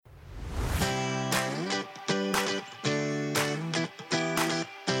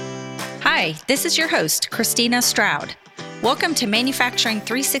Hi, this is your host, Christina Stroud. Welcome to Manufacturing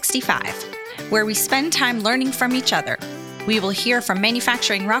 365, where we spend time learning from each other. We will hear from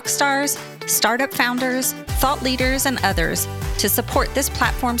manufacturing rock stars, startup founders, thought leaders, and others to support this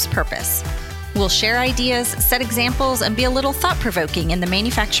platform's purpose. We'll share ideas, set examples, and be a little thought-provoking in the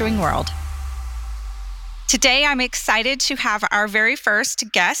manufacturing world. Today, I'm excited to have our very first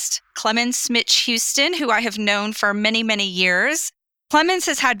guest, Clemens Schmitz-Justen, who I have known for many, many years. Clemens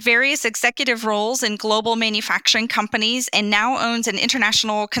has had various executive roles in global manufacturing companies and now owns an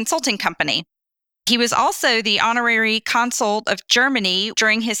international consulting company. He was also the honorary consul of Germany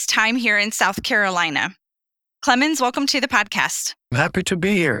during his time here in South Carolina. Clemens, welcome to the podcast. I'm happy to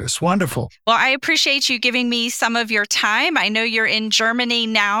be here. It's wonderful. Well, I appreciate you giving me some of your time. I know you're in Germany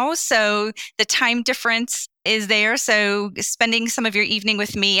now, so the time difference is there. So spending some of your evening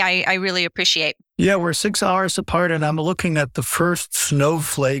with me, I really appreciate. Yeah, we're 6 hours apart, and I'm looking at the first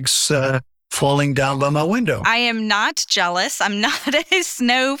snowflakes falling down by my window. I am not jealous. I'm not a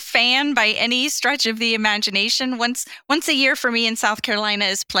snow fan by any stretch of the imagination. Once a year for me in South Carolina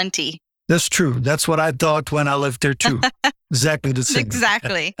is plenty. That's true. That's what I thought when I lived there too. Exactly the same.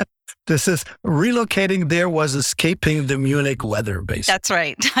 Exactly. This is relocating there was escaping the Munich weather, basically. That's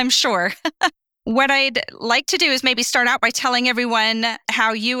right. I'm sure. What I'd like to do is maybe start out by telling everyone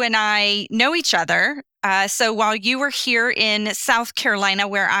how you and I know each other. So while you were here in South Carolina,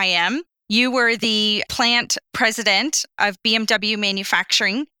 where I am, you were the plant president of BMW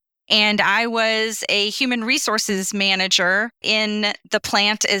Manufacturing, and I was a human resources manager in the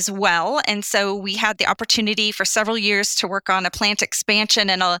plant as well. And so we had the opportunity for several years to work on a plant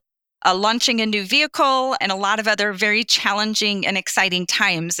expansion and a launching a new vehicle and a lot of other very challenging and exciting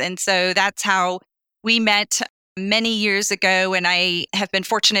times. And so that's how we met many years ago, and I have been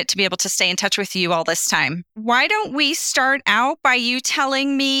fortunate to be able to stay in touch with you all this time. Why don't we start out by you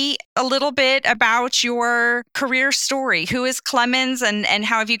telling me a little bit about your career story? Who is Clemens and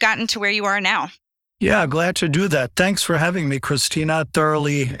how have you gotten to where you are now? Yeah, glad to do that. Thanks for having me, Christina.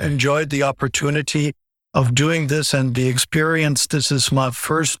 Thoroughly enjoyed the opportunity of doing this and the experience. This is my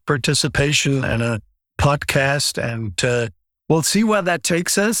first participation in a podcast, and we'll see where that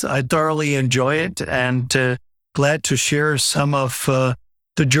takes us. I thoroughly enjoy it, and glad to share some of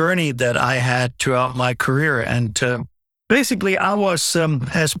the journey that I had throughout my career. And basically, I was,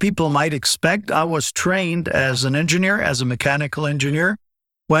 as people might expect, I was trained as an engineer, as a mechanical engineer,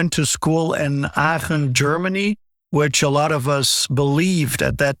 went to school in Aachen, Germany, which a lot of us believed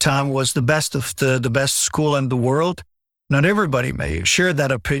at that time was the best of the best school in the world. Not everybody may share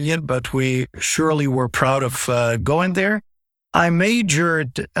that opinion, but we surely were proud of going there. I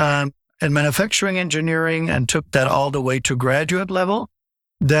majored in manufacturing engineering and took that all the way to graduate level.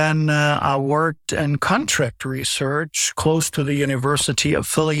 Then I worked in contract research close to the university,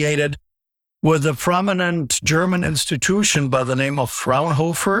 affiliated with a prominent German institution by the name of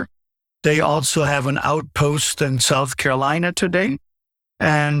Fraunhofer. They also have an outpost in South Carolina today.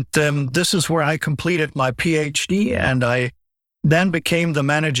 And this is where I completed my PhD, and I then became the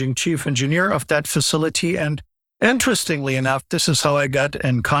managing chief engineer of that facility. And interestingly enough, this is how I got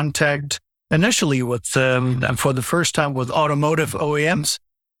in contact initially with, and for the first time, with automotive OEMs,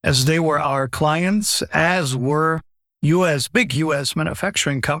 as they were our clients, as were big U.S.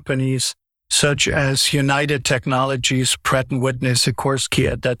 manufacturing companies, such as United Technologies, Pratt & Whitney, Sikorsky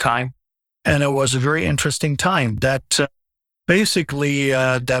at that time. And it was a very interesting time that basically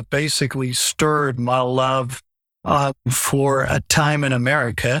stirred my love for a time in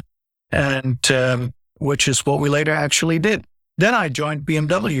America, and which is what we later actually did. Then I joined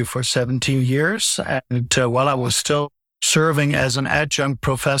BMW for 17 years, and while I was still serving as an adjunct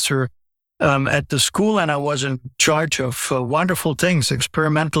professor at the school, and I was in charge of wonderful things,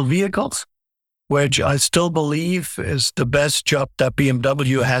 experimental vehicles, which I still believe is the best job that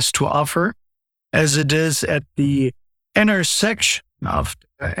BMW has to offer, as it is at the intersection of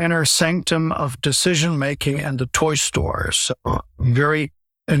inner sanctum of decision-making and the toy store. So very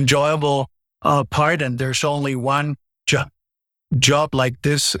enjoyable part, and there's only one job like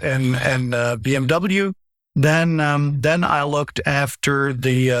this in BMW. Then I looked after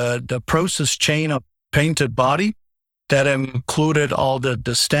the process chain of painted body. That included all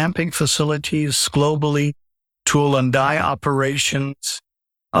the stamping facilities globally, tool and die operations,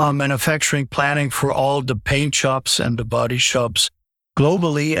 manufacturing planning for all the paint shops and the body shops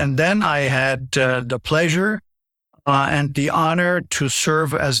globally. And then I had the pleasure and the honor to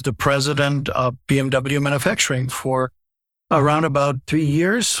serve as the president of BMW Manufacturing for around about 3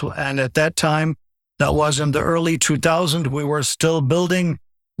 years. And at that time, that was in the early 2000s, we were still building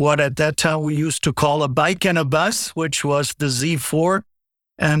what at that time we used to call a bike and a bus, which was the Z4.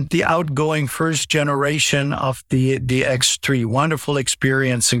 and the outgoing first generation of the X3. Wonderful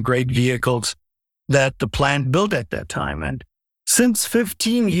experience and great vehicles that the plant built at that time. And since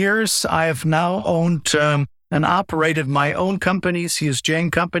 15 years, I have now owned and operated my own company,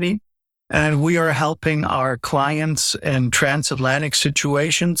 CSJ & Company, and we are helping our clients in transatlantic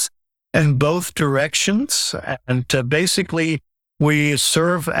situations in both directions. And basically, we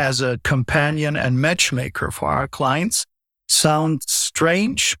serve as a companion and matchmaker for our clients. Sounds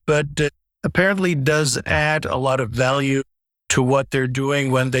strange, but it apparently does add a lot of value to what they're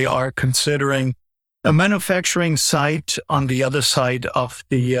doing when they are considering a manufacturing site on the other side of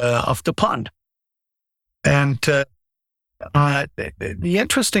the pond. And the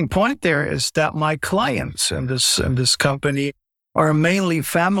interesting point there is that my clients in this company are mainly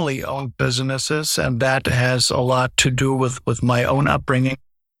family-owned businesses, and that has a lot to do with my own upbringing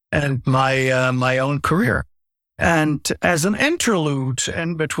and my own career. And as an interlude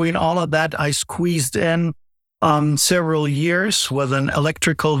in between all of that, I squeezed in several years with an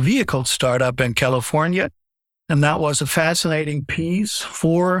electrical vehicle startup in California, and that was a fascinating piece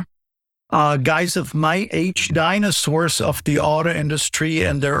for guys of my age, dinosaurs of the auto industry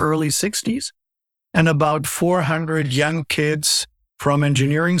in their early 60s, and about 400 young kids from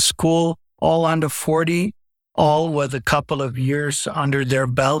engineering school, all under 40, all with a couple of years under their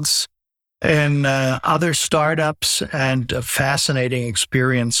belts in other startups, and a fascinating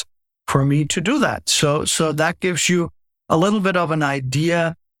experience for me to do that. So that gives you a little bit of an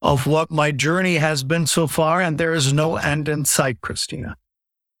idea of what my journey has been so far, and there is no end in sight, Christina.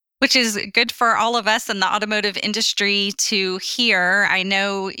 Which is good for all of us in the automotive industry to hear. I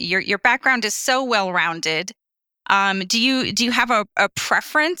know your background is so well-rounded. Do you have a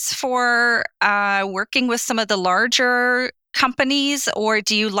preference for working with some of the larger companies, or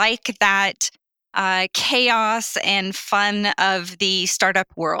do you like that chaos and fun of the startup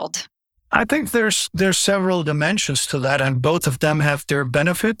world? I think there's several dimensions to that, and both of them have their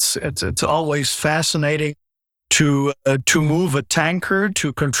benefits. It's always fascinating to move a tanker,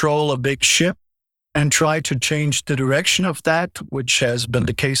 to control a big ship, and try to change the direction of that, which has been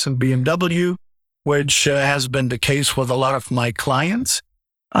the case in BMW, which has been the case with a lot of my clients.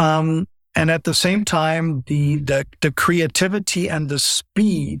 And at the same time, the creativity and the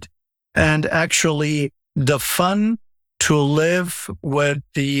speed, and actually the fun to live with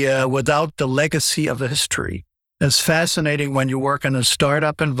without the legacy of the history is fascinating when you work in a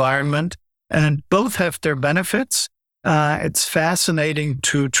startup environment. And both have their benefits. It's fascinating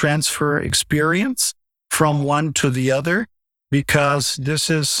to transfer experience from one to the other, because this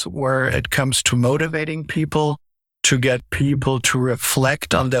is where it comes to motivating people, to get people to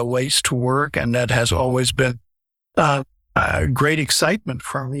reflect on their ways to work. And that has always been a great excitement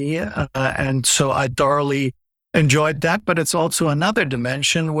for me. And so I thoroughly enjoyed that. But it's also another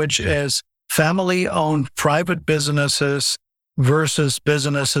dimension, which is family-owned private businesses versus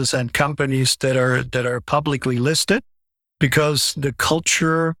businesses and companies that are publicly listed, because the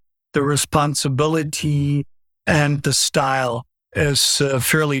culture, the responsibility, and the style is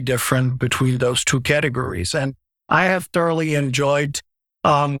fairly different between those two categories. And I have thoroughly enjoyed,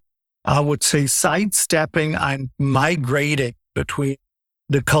 I would say, sidestepping and migrating between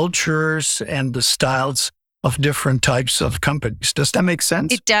the cultures and the styles of different types of companies. Does that make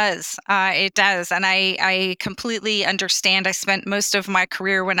sense? It does. It does. And I completely understand. I spent most of my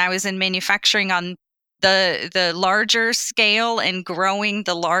career when I was in manufacturing on the larger scale and growing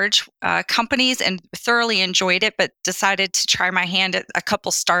the large companies, and thoroughly enjoyed it, but decided to try my hand at a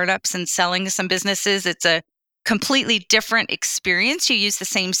couple startups and selling some businesses. It's a completely different experience. You use the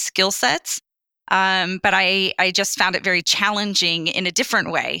same skill sets. But I just found it very challenging in a different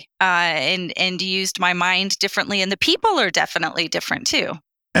way, and used my mind differently. And the people are definitely different too.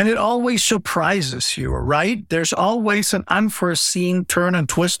 And it always surprises you, right? There's always an unforeseen turn and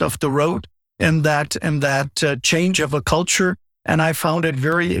twist of the road in that change of a culture. And I found it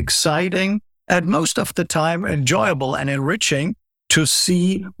very exciting, and most of the time enjoyable and enriching to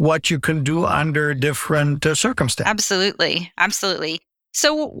see what you can do under different circumstances. Absolutely. Absolutely.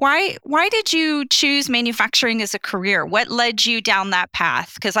 So why did you choose manufacturing as a career? What led you down that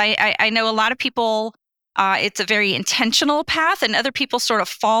path? Because I know a lot of people, it's a very intentional path, and other people sort of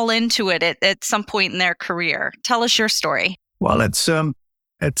fall into it at some point in their career. Tell us your story. Well, it's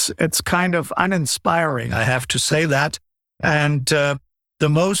kind of uninspiring, I have to say that. And the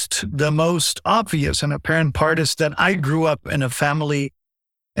most obvious and apparent part is that I grew up in a family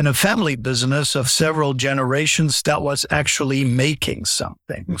business of several generations that was actually making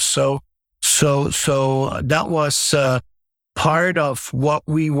something. So that was part of what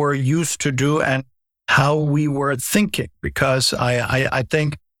we were used to do and how we were thinking, because I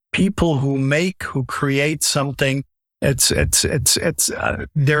think people who create something. It's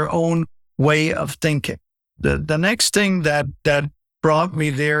their own way of thinking. The next thing that brought me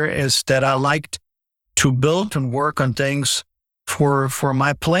there is that I liked to build and work on things for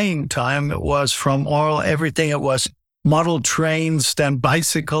my playing time. It was from everything. It was model trains, then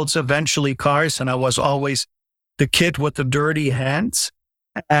bicycles, eventually cars. And I was always the kid with the dirty hands.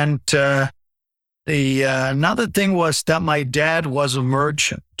 And another thing was that my dad was a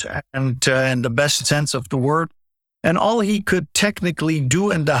merchant, and in the best sense of the word. And all he could technically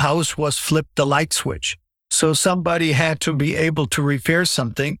do in the house was flip the light switch. So somebody had to be able to repair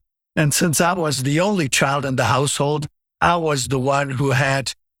something. And since I was the only child in the household, I was the one who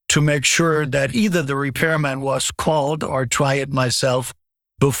had to make sure that either the repairman was called or try it myself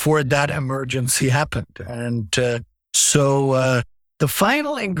before that emergency happened. And so the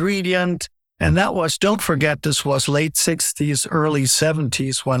final ingredient, and that was, don't forget, this was late 60s, early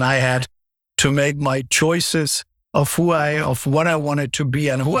 70s when I had to make my choices of what I wanted to be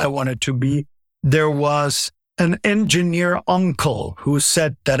and who I wanted to be. There was an engineer uncle who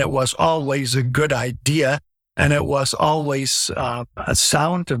said that it was always a good idea and it was always a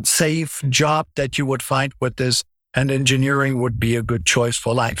sound and safe job that you would find with this, and engineering would be a good choice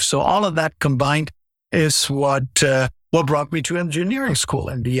for life. So all of that combined is what brought me to engineering school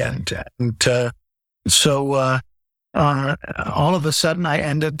in the end. And so all of a sudden I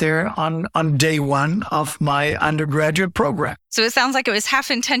ended there on day one of my undergraduate program. So it sounds like it was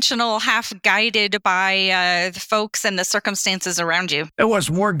half intentional, half guided by the folks and the circumstances around you. It was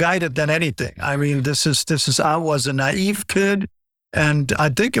more guided than anything. I mean, I was a naive kid, and I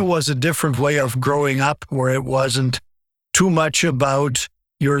think it was a different way of growing up where it wasn't too much about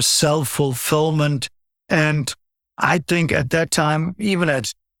your self-fulfillment. And I think at that time, even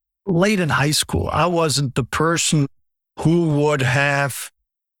at late in high school, I wasn't the person who would have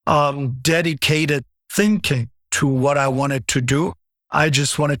dedicated thinking to what I wanted to do. I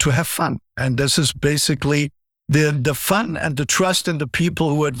just wanted to have fun. And this is basically the fun and the trust in the people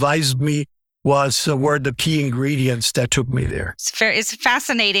who advised me were the key ingredients that took me there. It's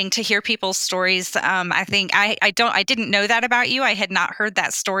fascinating to hear people's stories. I think I didn't know that about you. I had not heard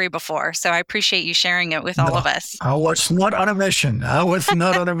that story before. So I appreciate you sharing it with all of us. I was not on a mission. I was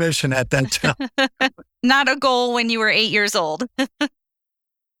not on a mission at that time. Not a goal when you were 8 years old.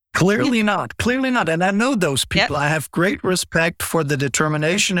 Clearly not. Clearly not. And I know those people. Yep. I have great respect for the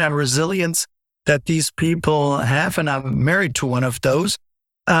determination and resilience that these people have. And I'm married to one of those.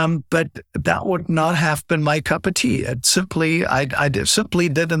 But that would not have been my cup of tea. I simply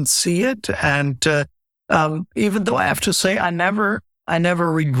didn't see it. And even though I have to say, I never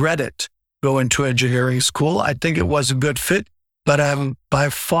regretted going to engineering school. I think it was a good fit, but I'm by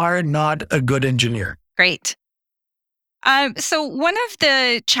far not a good engineer. Great. So one of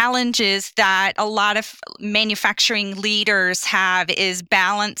the challenges that a lot of manufacturing leaders have is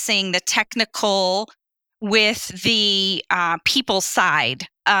balancing the technical with the people side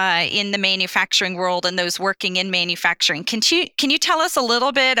in the manufacturing world and those working in manufacturing. Can you tell us a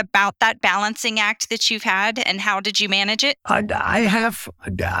little bit about that balancing act that you've had and how did you manage it? I have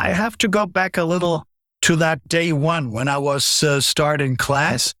to go back a little to that day one when I was starting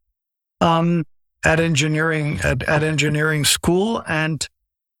class at engineering school, and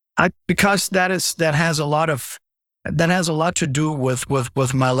because that has a lot to do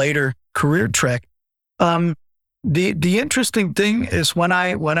with my later career track. The interesting thing is when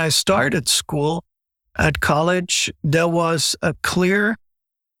I started school at college, there was a clear,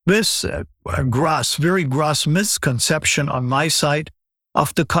 very gross misconception on my side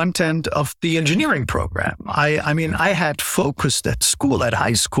of the content of the engineering program. I mean, I had focused at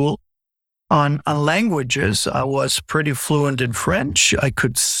high school, on languages. I was pretty fluent in French. I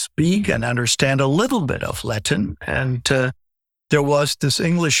could speak and understand a little bit of Latin, and there was this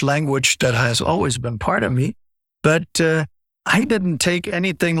English language that has always been part of me. But I didn't take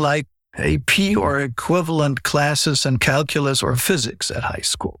anything like AP or equivalent classes in calculus or physics at high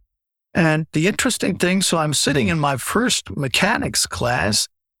school. And the interesting thing, so I'm sitting in my first mechanics class,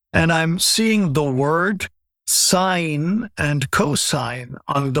 and I'm seeing the word sine and cosine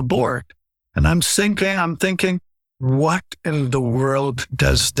on the board. And I'm thinking, what in the world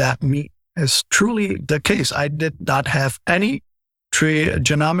does that mean? It's truly the case. I did not have any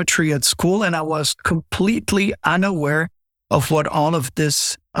geometry at school, and I was completely unaware of what all of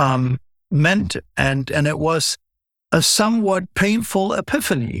this meant. And it was a somewhat painful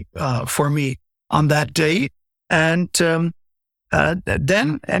epiphany for me on that day. And then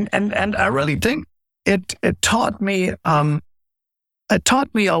I really think it taught me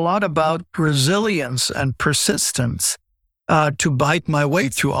a lot about resilience and persistence. to bite my way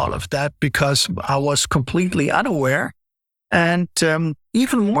through all of that because I was completely unaware. And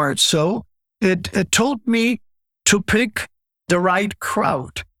even more so, it told me to pick the right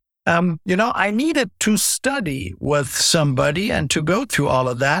crowd. I needed to study with somebody and to go through all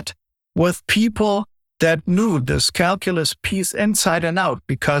of that with people that knew this calculus piece inside and out,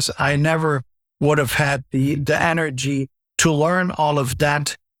 because I never would have had the energy to learn all of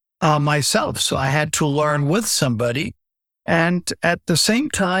that myself. So I had to learn with somebody. And at the same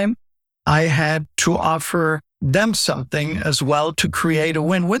time, I had to offer them something as well to create a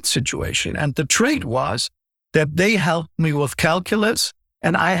win-win situation. And the trade was that they helped me with calculus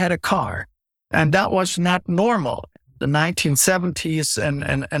and I had a car. And that was not normal. The 1970s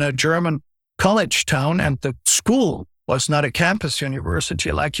in a German college town, and the school was not a campus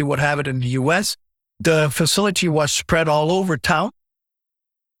university like you would have it in the US. The facility was spread all over town.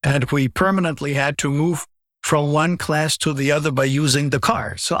 And we permanently had to move from one class to the other by using the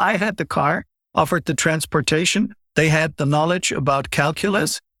car. So I had the car, offered the transportation. They had the knowledge about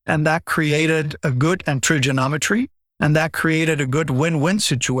calculus, and that created a good and trigonometry, and that created a good win-win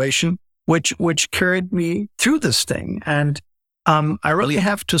situation, which carried me through this thing. And I really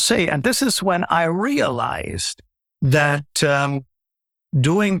have to say, and this is when I realized that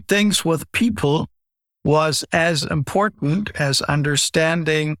doing things with people was as important as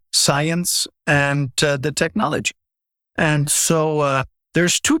understanding science and the technology. And so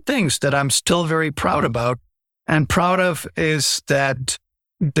there's two things that I'm still very proud about and proud of is that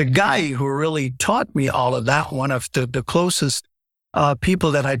the guy who really taught me all of that, one of the closest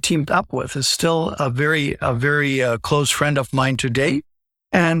people that I teamed up with, is still a very close friend of mine today.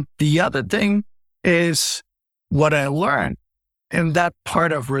 And the other thing is what I learned in that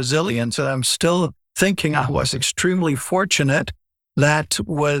part of resilience, and I'm still thinking I was extremely fortunate that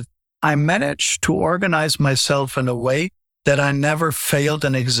I managed to organize myself in a way that I never failed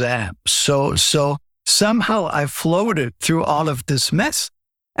an exam. So somehow I floated through all of this mess.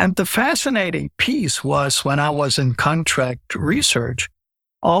 And the fascinating piece was when I was in contract research,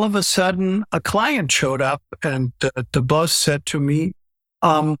 all of a sudden a client showed up and the boss said to me,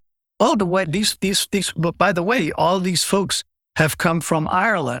 by the way, all these folks have come from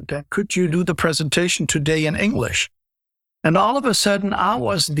Ireland, and could you do the presentation today in English? And all of a sudden, I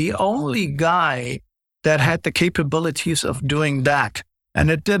was the only guy that had the capabilities of doing that. And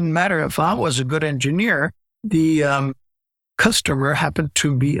it didn't matter if I was a good engineer, the customer happened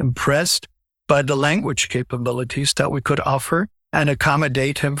to be impressed by the language capabilities that we could offer and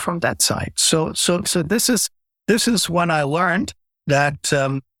accommodate him from that side. So this is when I learned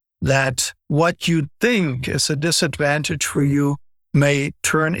that what you think is a disadvantage for you may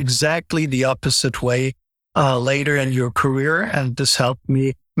turn exactly the opposite way later in your career. And this helped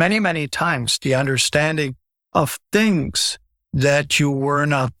me many, many times, the understanding of things that you were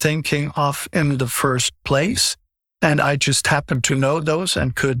not thinking of in the first place. And I just happened to know those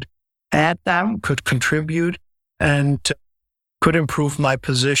and could add them, could contribute, and could improve my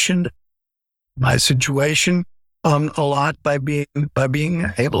position, my situation a lot by being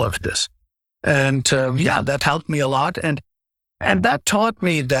able of this. And that helped me a lot. And that taught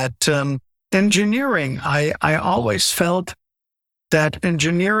me that engineering, I always felt that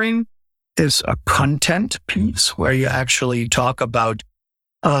engineering is a content piece where you actually talk about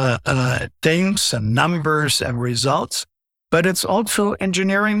things and numbers and results, but it's also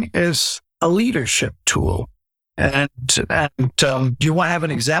engineering is a leadership tool. And do you want to have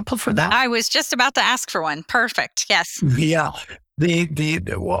an example for that? I was just about to ask for one. Perfect. Yes. Yeah.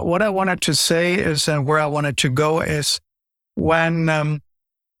 What I wanted to say is, and where I wanted to go is when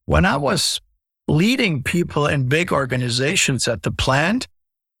I was leading people in big organizations at the plant,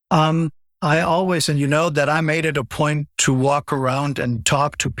 I always, and you know that I made it a point to walk around and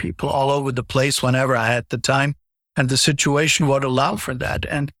talk to people all over the place whenever I had the time and the situation would allow for that.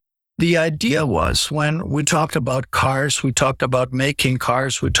 And the idea was when we talked about cars, we talked about making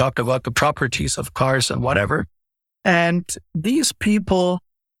cars, we talked about the properties of cars and whatever. And these people,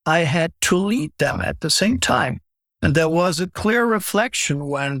 I had to lead them at the same time. And there was a clear reflection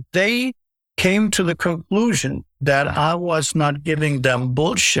when they came to the conclusion that I was not giving them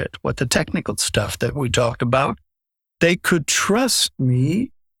bullshit with the technical stuff that we talked about. They could trust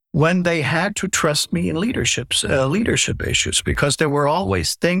me when they had to trust me in leadership issues, because there were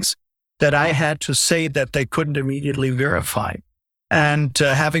always things that I had to say that they couldn't immediately verify. And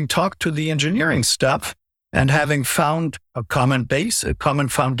having talked to the engineering stuff and having found a common base, a common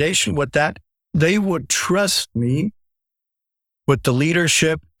foundation with that, they would trust me with the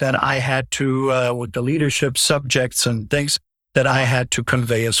leadership that I had to, with the leadership subjects and things that I had to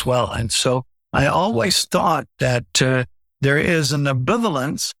convey as well. And so I always thought that there is an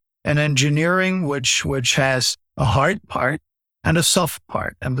ambivalence in engineering, which has a hard part and a soft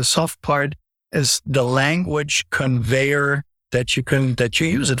part. And the soft part is the language conveyor that you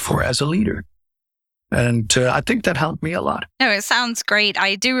use it for as a leader. And I think that helped me a lot. No, it sounds great.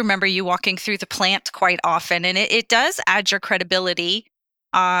 I do remember you walking through the plant quite often, and it does add your credibility.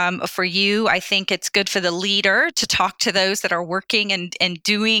 For you, I think it's good for the leader to talk to those that are working and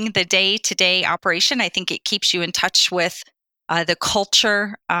doing the day-to-day operation. I think it keeps you in touch with the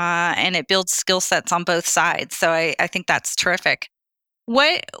culture, and it builds skill sets on both sides. So I think that's terrific.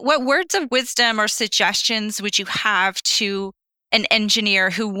 What words of wisdom or suggestions would you have to an engineer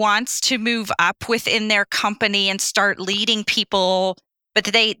who wants to move up within their company and start leading people, but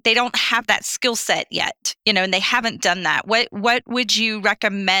they don't have that skill set yet, and they haven't done that? What would you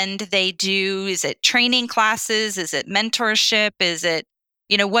recommend they do? Is it training classes? Is it mentorship? Is it,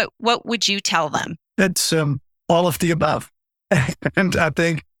 what would you tell them? It's all of the above. And I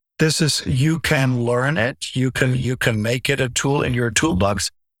think you can learn it. You can make it a tool in your toolbox,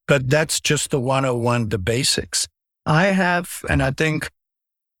 but that's just the 101, the basics. And I think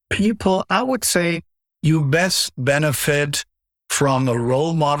I would say you best benefit from a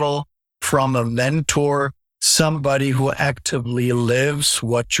role model, from a mentor, somebody who actively lives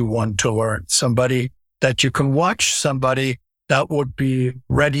what you want to learn, somebody that you can watch, somebody that would be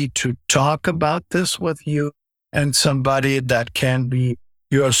ready to talk about this with you, and somebody that can be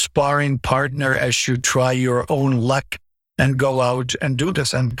your sparring partner as you try your own luck and go out and do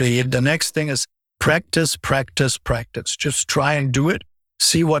this. And the next thing is practice, practice, practice. Just try and do it.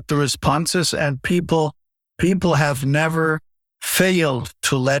 See what the response is. And people have never failed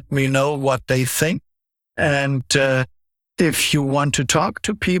to let me know what they think. And if you want to talk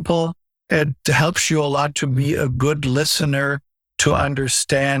to people, it helps you a lot to be a good listener, to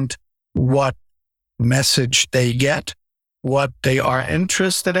understand what message they get, what they are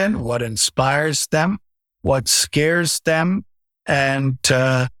interested in, what inspires them, what scares them, and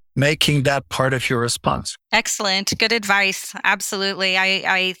making that part of your response. Excellent. Good advice. Absolutely.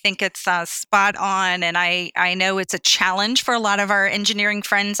 I think it's spot on. And I know it's a challenge for a lot of our engineering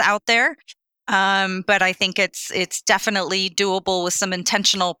friends out there. But I think it's definitely doable with some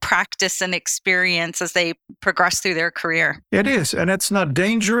intentional practice and experience as they progress through their career. It is. And it's not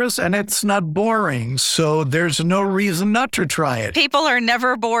dangerous and it's not boring. So there's no reason not to try it. People are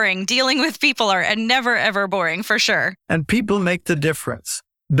never boring. Dealing with people are never, ever boring, for sure. And people make the difference.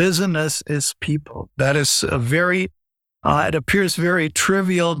 Business is people. That is it appears very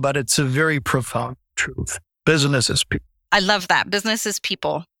trivial, but it's a very profound truth. Business is people. I love that. Business is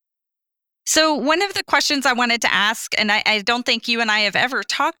people. So one of the questions I wanted to ask, and I don't think you and I have ever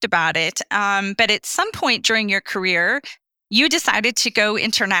talked about it, but at some point during your career, you decided to go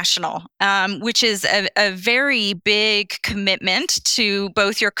international, which is a very big commitment to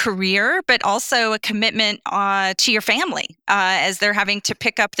both your career, but also a commitment to your family as they're having to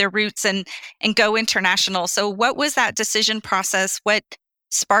pick up their roots and go international. So what was that decision process? What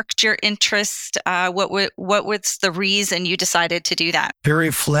sparked your interest? What was the reason you decided to do that?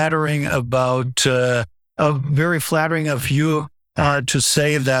 Very flattering very flattering of you to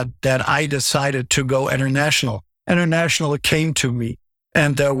say that I decided to go international. International came to me,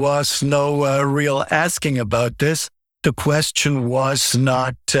 and there was no real asking about this. The question was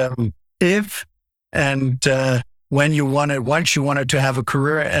not if and once you wanted to have a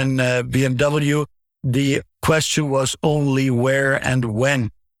career in BMW, the question was only where and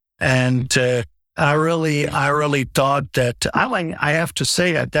when. And I really thought that I have to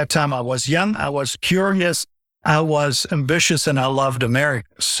say at that time I was young, I was curious, I was ambitious, and I loved America.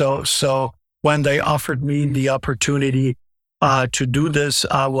 So when they offered me the opportunity to do this,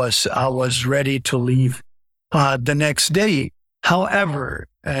 I was ready to leave the next day. However,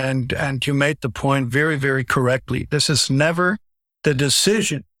 and you made the point very, very correctly, this is never the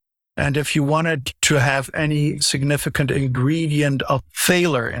decision. And if you wanted to have any significant ingredient of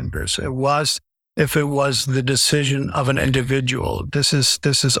failure in this, if it was the decision of an individual. This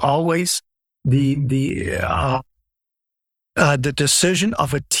is always the decision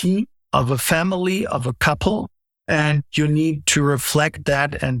of a team, of a family, of a couple, and you need to reflect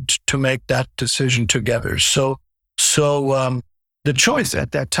that and to make that decision together. So the choice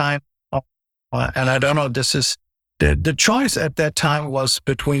at that time, and I don't know, the choice at that time was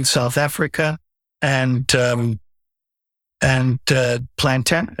between South Africa and Plant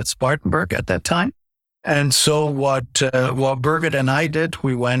 10 at Spartanburg at that time. And so what Birgit and I did,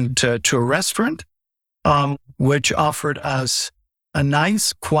 we went to a restaurant, which offered us a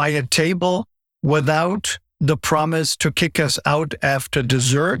nice, quiet table without the promise to kick us out after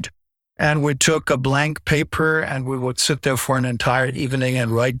dessert. and we took a blank paper and we would sit there for an entire evening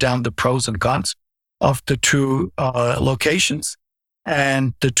and write down the pros and cons of the two locations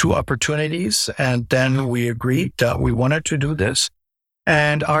and the two opportunities. And then we agreed that we wanted to do this.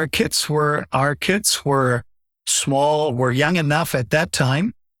 And our kids were small, were young enough at that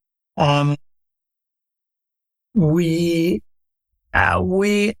time. What we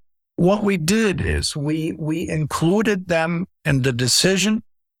did is we included them in the decision,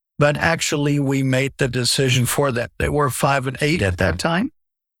 but actually we made the decision for them. They were 5 and 8 at that time.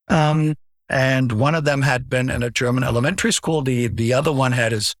 And one of them had been in a German elementary school. The other one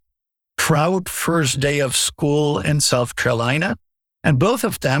had his proud first day of school in South Carolina. And both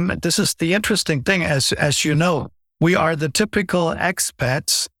of them, this is the interesting thing, as you know, we are the typical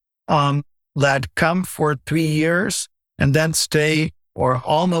expats that come for 3 years and then stay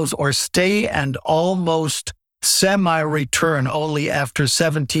and almost semi-return only after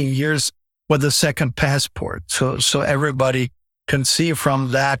 17 years with a second passport. So everybody can see from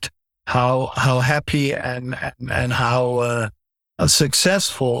that how happy and how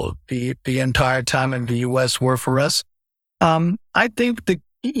successful the entire time in the U.S. were for us. I think the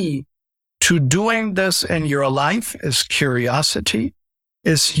key to doing this in your life is curiosity,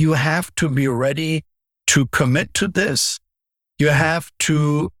 is you have to be ready to commit to this. You have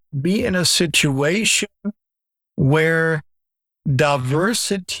to be in a situation where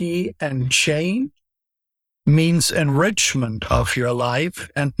diversity and change means enrichment of your life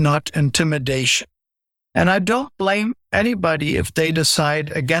and not intimidation. And I don't blame anybody if they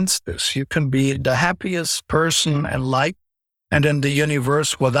decide against this. You can be the happiest person in life and in the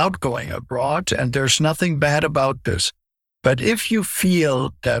universe without going abroad, and there's nothing bad about this. But if you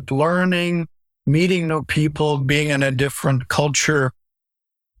feel that learning, meeting new people, being in a different culture,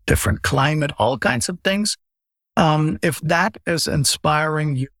 different climate, all kinds of things, if that is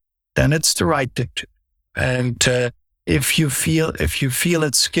inspiring you, then it's the right thing to do. And if you feel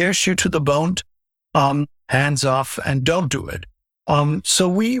it scares you to the bone, hands off and don't do it. So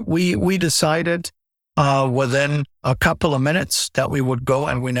we decided within a couple of minutes that we would go,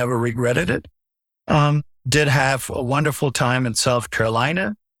 and we never regretted it. Did have a wonderful time in South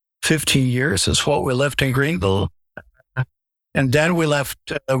Carolina. 15 years is what we lived in Greenville. And then we left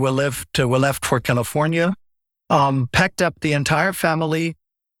for California, packed up the entire family,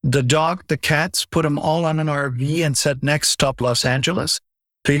 the dog, the cats, put them all on an RV and said, next stop, Los Angeles,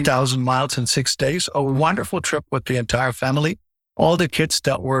 3,000 miles in 6 days. A wonderful trip with the entire family. All the kids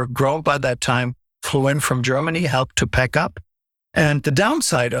that were grown by that time flew in from Germany, helped to pack up. And the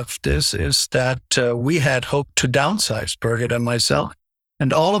downside of this is that we had hoped to downsize, Birgit and myself.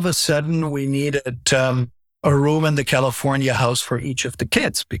 And all of a sudden, we needed a room in the California house for each of the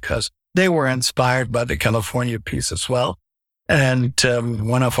kids because they were inspired by the California piece as well. And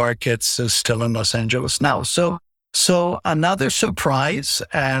one of our kids is still in Los Angeles now. So another surprise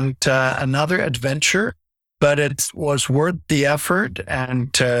and another adventure, but it was worth the effort.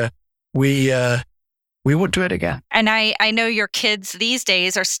 And we would do it again. And I know your kids these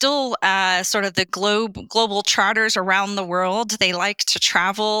days are still sort of the global trotters around the world. They like to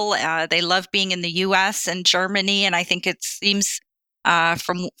travel. They love being in the U.S. and Germany. And I think it seems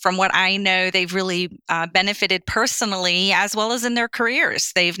from what I know, they've really benefited personally as well as in their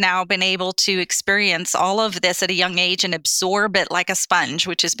careers. They've now been able to experience all of this at a young age and absorb it like a sponge,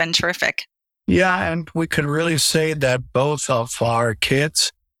 which has been terrific. Yeah, and we can really say that both of our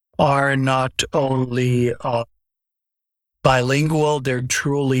kids are not only bilingual, they're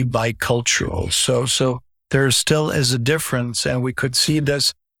truly bicultural. So there still is a difference. And we could see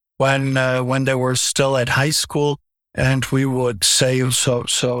this when they were still at high school. And we would say, so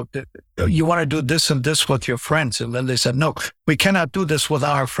you want to do this and this with your friends? And then they said, no, we cannot do this with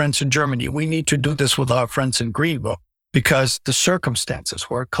our friends in Germany. We need to do this with our friends in Greenville because the circumstances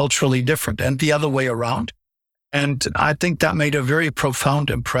were culturally different, and the other way around. And I think that made a very profound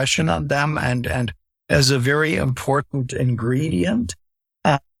impression on them and as a very important ingredient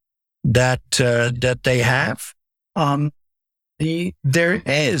that they have. There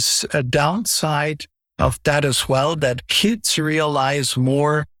is a downside of that as well, that kids realize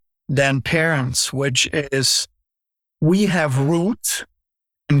more than parents, which is we have roots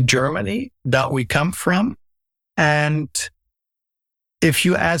in Germany that we come from. And if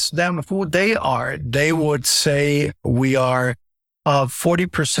you ask them who they are, they would say we are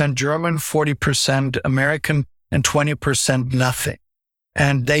 40% German, 40% American, and 20% nothing.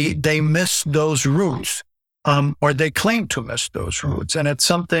 And they miss those roots, or they claim to miss those roots. And it's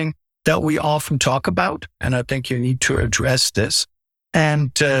something that we often talk about. And I think you need to address this.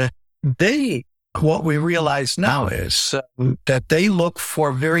 And they what we realize now is that they look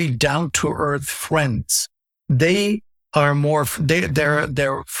for very down-to-earth friends. They're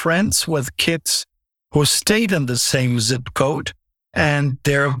friends with kids who stayed in the same zip code, and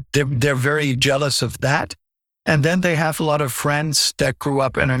they're very jealous of that. And then they have a lot of friends that grew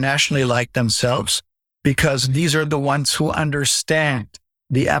up internationally like themselves, because these are the ones who understand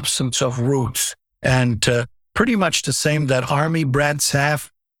the absence of roots, and pretty much the same that Army brats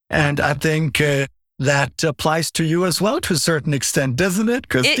have. And I think that applies to you as well to a certain extent, doesn't it,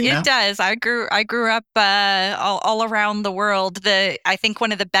 Christina? It does. I grew up all around the world. I think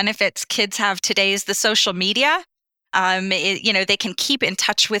one of the benefits kids have today is the social media. They can keep in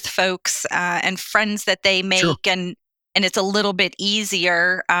touch with folks and friends that they make, sure. and it's a little bit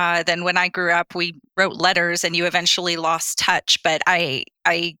easier than when I grew up. We wrote letters, and you eventually lost touch. But I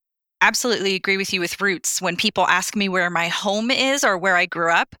absolutely agree with you with roots. When people ask me where my home is or where I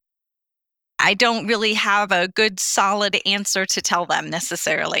grew up, I don't really have a good, solid answer to tell them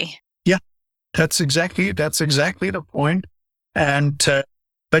necessarily. Yeah, that's exactly the point. And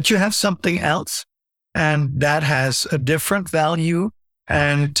but you have something else, and that has a different value,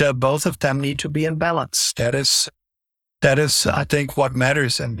 and both of them need to be in balance. That is, I think, what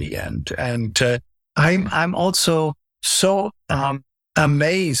matters in the end. And I'm also so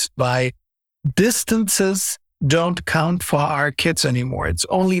amazed by distances don't count for our kids anymore. It's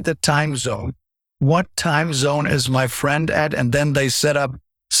only the time zone. What time zone is my friend at? And then they set up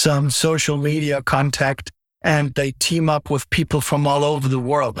some social media contact, and they team up with people from all over the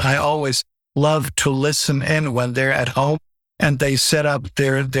world. I always love to listen in when they're at home and they set up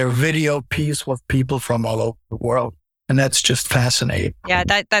their video piece with people from all over the world. And that's just fascinating. Yeah,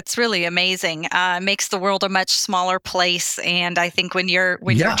 that's really amazing. Makes the world a much smaller place. And I think when you're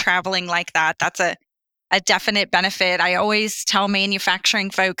traveling like that, that's a definite benefit. I always tell manufacturing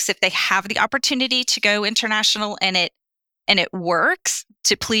folks, if they have the opportunity to go international and it works,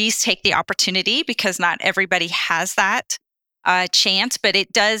 to please take the opportunity, because not everybody has that chance. But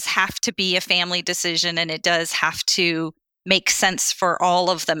it does have to be a family decision, and it does have to make sense for all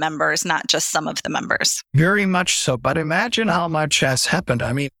of the members, not just some of the members. Very much so. But imagine how much has happened.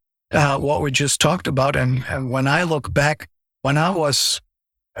 I mean, what we just talked about. And when I look back, when I was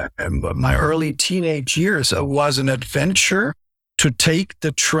in my early teenage years, it was an adventure to take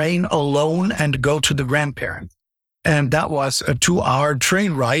the train alone and go to the grandparents. And that was a 2-hour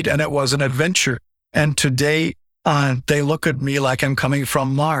train ride, and it was an adventure. And today, they look at me like I'm coming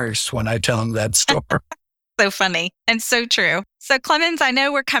from Mars when I tell them that story. So funny and so true. So Clemens, I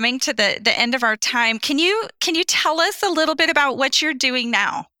know we're coming to the end of our time. Can you tell us a little bit about what you're doing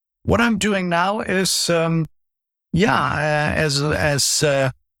now? What I'm doing now is,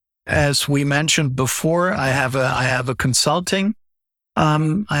 as we mentioned before, I have a consulting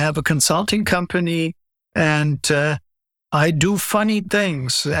company, and I do funny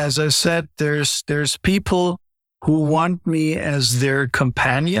things. As I said, there's people who want me as their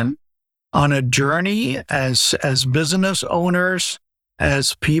companion on a journey as business owners,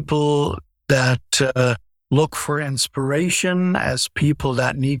 as people that look for inspiration, as people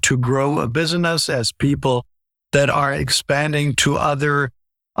that need to grow a business, as people that are expanding to other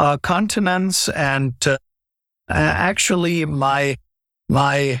continents. And actually my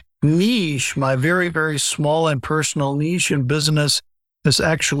niche, my very, very small and personal niche in business, is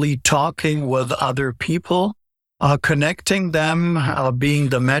actually talking with other people, connecting them, being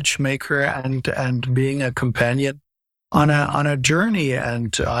the matchmaker, and being a companion on a journey.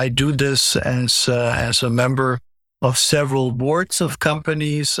 And I do this as a member of several boards of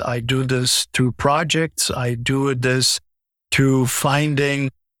companies. I do this through projects. I do this through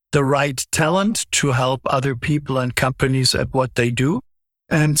finding the right talent to help other people and companies at what they do.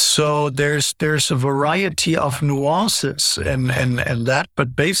 And so there's a variety of nuances in that,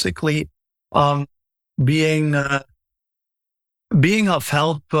 but basically, being of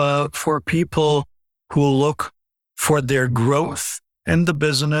help for people who look for their growth in the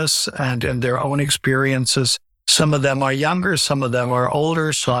business and in their own experiences. Some of them are younger, some of them are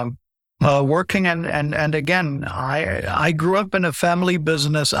older. So I'm working, and again, I grew up in a family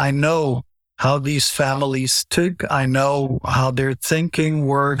business. I know how these families tick. I know how their thinking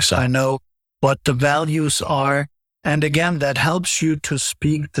works. I know what the values are. And again, that helps you to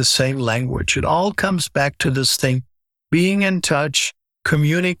speak the same language. It all comes back to this thing, being in touch,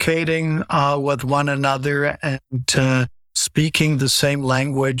 communicating with one another, and speaking the same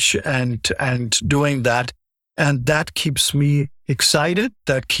language, and doing that. And that keeps me excited.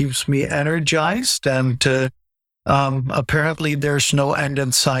 That keeps me energized. And apparently there's no end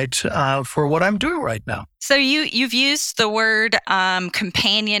in sight for what I'm doing right now. So you've used the word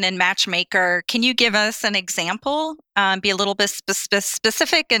companion and matchmaker. Can you give us an example? Be a little bit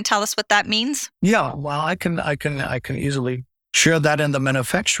specific and tell us what that means. Yeah, well, I can easily share that in the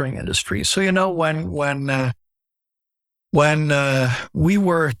manufacturing industry. So when we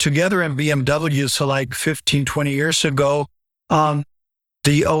were together in BMW, so like 15, 20 years ago,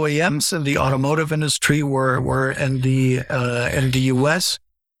 the OEMs in the automotive industry were in the US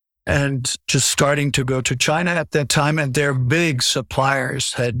and just starting to go to China at that time, and their big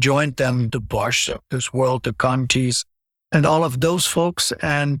suppliers had joined them, the Bosch of this world, the Contis, and all of those folks.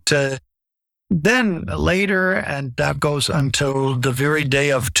 And then later, and that goes until the very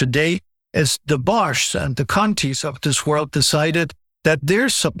day of today, is the Bosch and the Contis of this world decided that their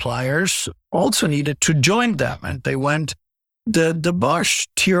suppliers also needed to join them, and they went. The Bosch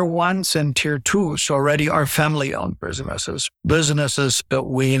tier 1s and tier 2s already are family-owned businesses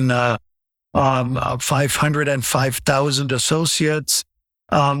between 500 and 5,000 associates,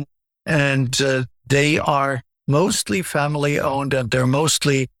 and they are mostly family-owned, and they're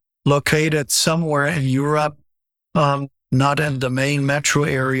mostly located somewhere in Europe, not in the main metro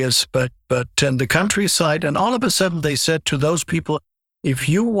areas, but in the countryside. And all of a sudden, they said to those people, if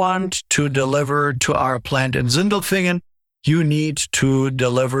you want to deliver to our plant in Sindelfingen, you need to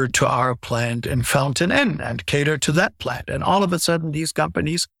deliver to our plant in Fountain Inn and cater to that plant. And all of a sudden, these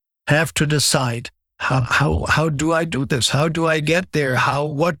companies have to decide, how do I do this? How do I get there?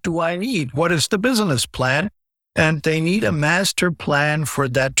 What do I need? What is the business plan? And they need a master plan for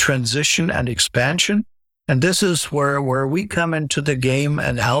that transition and expansion. And this is where we come into the game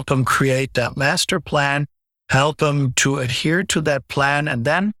and help them create that master plan, help them to adhere to that plan. And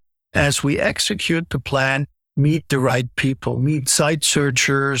then as we execute the plan, meet the right people, meet site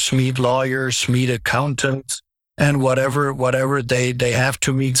searchers, meet lawyers, meet accountants, and whatever they have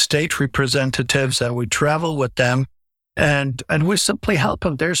to meet state representatives, and we travel with them and we simply help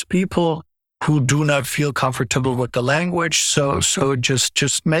them. There's people who do not feel comfortable with the language. So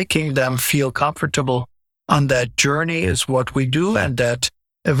just making them feel comfortable on that journey is what we do, and that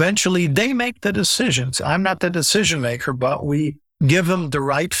eventually they make the decisions. I'm not the decision maker, but we give them the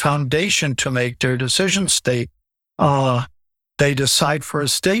right foundation to make their decisions. They decide for a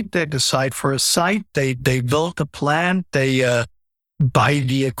state, they decide for a site, they build the plant, they buy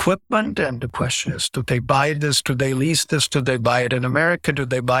the equipment. And the question is, do they buy this? Do they lease this? Do they buy it in America? Do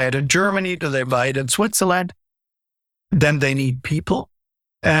they buy it in Germany? Do they buy it in Switzerland? Then they need people.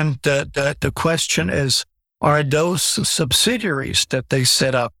 And the question is, are those subsidiaries that they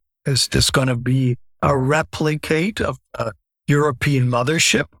set up, is this going to be a replicate of European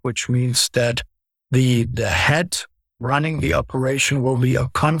mothership, which means that the head running the operation will be a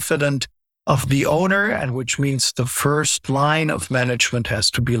confidant of the owner, and which means the first line of management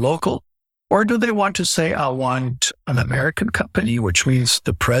has to be local? Or do they want to say, I want an American company, which means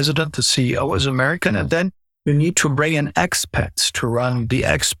the president, the CEO is American, and then you need to bring in expats to run the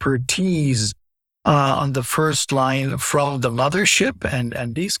expertise on the first line from the mothership,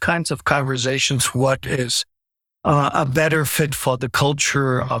 and these kinds of conversations. What is a better fit for the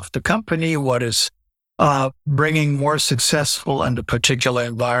culture of the company? What is bringing more successful in the particular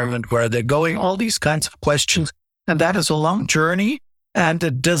environment where they're going? All these kinds of questions, and that is a long journey, and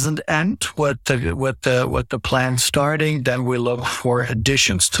it doesn't end with the plan starting. Then we look for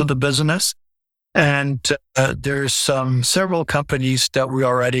additions to the business, and there's several companies that we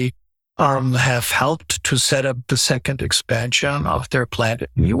already have helped to set up the second expansion of their plant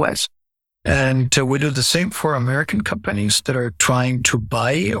in the US. And we do the same for American companies that are trying to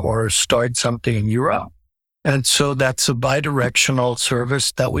buy or start something in Europe. And so that's a bi-directional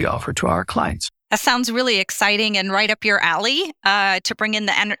service that we offer to our clients. That sounds really exciting and right up your alley, to bring in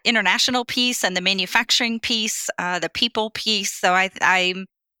the international piece and the manufacturing piece, the people piece. So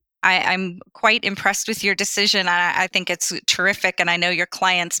I'm quite impressed with your decision. I think it's terrific, and I know your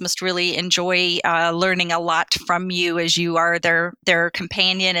clients must really enjoy learning a lot from you, as you are their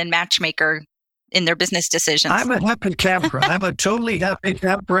companion and matchmaker in their business decisions. I'm a happy camper. I'm a totally happy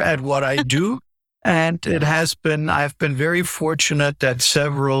camper at what I do, and I've been very fortunate that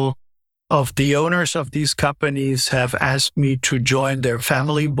several of the owners of these companies have asked me to join their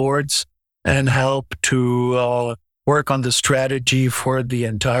family boards and help to work on the strategy for the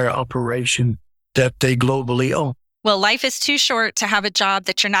entire operation that they globally own. Well, life is too short to have a job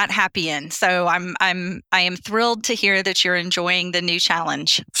that you're not happy in. So I am thrilled to hear that you're enjoying the new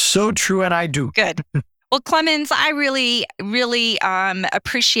challenge. So true, and I do. Good. Well, Clemens, I really, really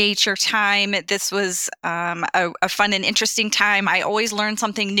appreciate your time. This was a fun and interesting time. I always learn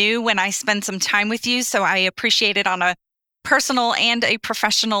something new when I spend some time with you, so I appreciate it on a personal and a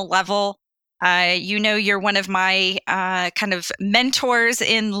professional level. You're one of my kind of mentors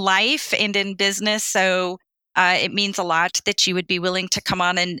in life and in business, so it means a lot that you would be willing to come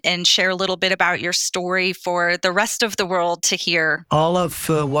on and share a little bit about your story for the rest of the world to hear. All of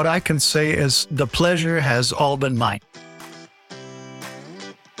what I can say is the pleasure has all been mine.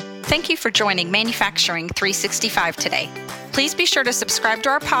 Thank you for joining Manufacturing 365 today. Please be sure to subscribe to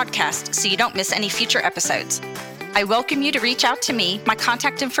our podcast so you don't miss any future episodes. I welcome you to reach out to me. My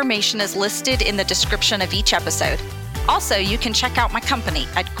contact information is listed in the description of each episode. Also, you can check out my company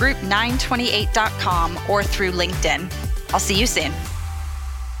at group928.com or through LinkedIn. I'll see you soon.